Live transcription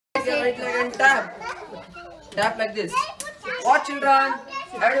Take your right leg and tap. Tap like this. Watch children.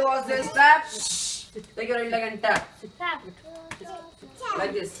 Everybody watch this. Tap. Take your right leg and tap.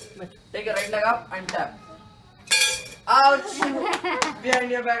 Like this. Take your right leg up and tap. Ouch! Behind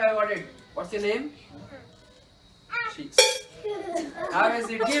your back, I got it. What's your name? Cheeks. Have a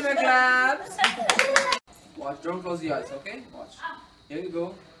seat. Give a clap. Watch. Don't close your eyes. Okay? Watch. Here you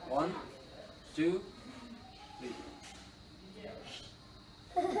go. 1, 2, 3.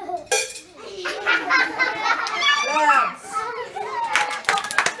 Claps.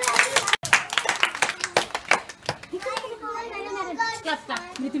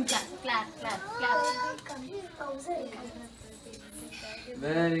 Clap. Rhythm clap. Clap.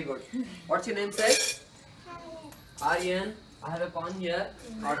 Very good. What's your name, say? Aryan. I have a coin here.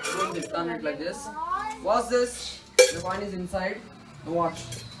 I'll turn it like this. What's this? The coin is inside. Now watch.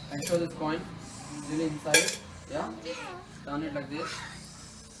 I show this coin. Still inside. Yeah. Turn it like this.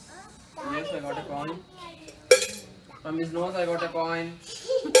 Yes, I got a coin. From his nose, I got a coin.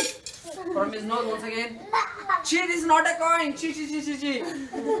 From his nose, once again. Cheat is not a coin. Cheat.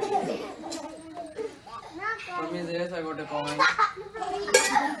 From his ears, I got a coin.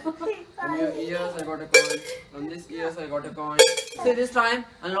 From your ears, I got a coin. From this ears, I got a coin. See, this time,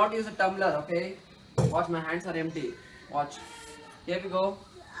 I'll not use a tumbler, okay? Watch, my hands are empty. Watch. Here we go.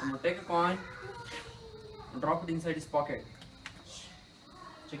 I'm going to take a coin and drop it inside his pocket.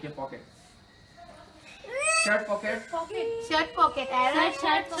 Check your pocket. Shirt pocket. Shirt pocket.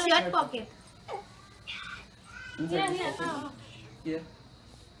 Shirt pocket. Inside his pocket. Here.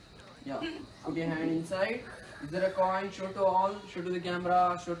 Yeah. Put your hand inside. Is there a coin? Show to all. Show to the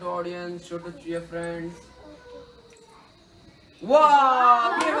camera. Show to audience. Show to your friends.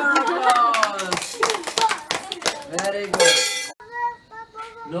 Wow! Give her applause. Very good.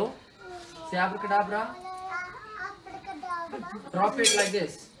 No? Say abracadabra. Drop it like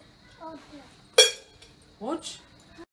this. Watch.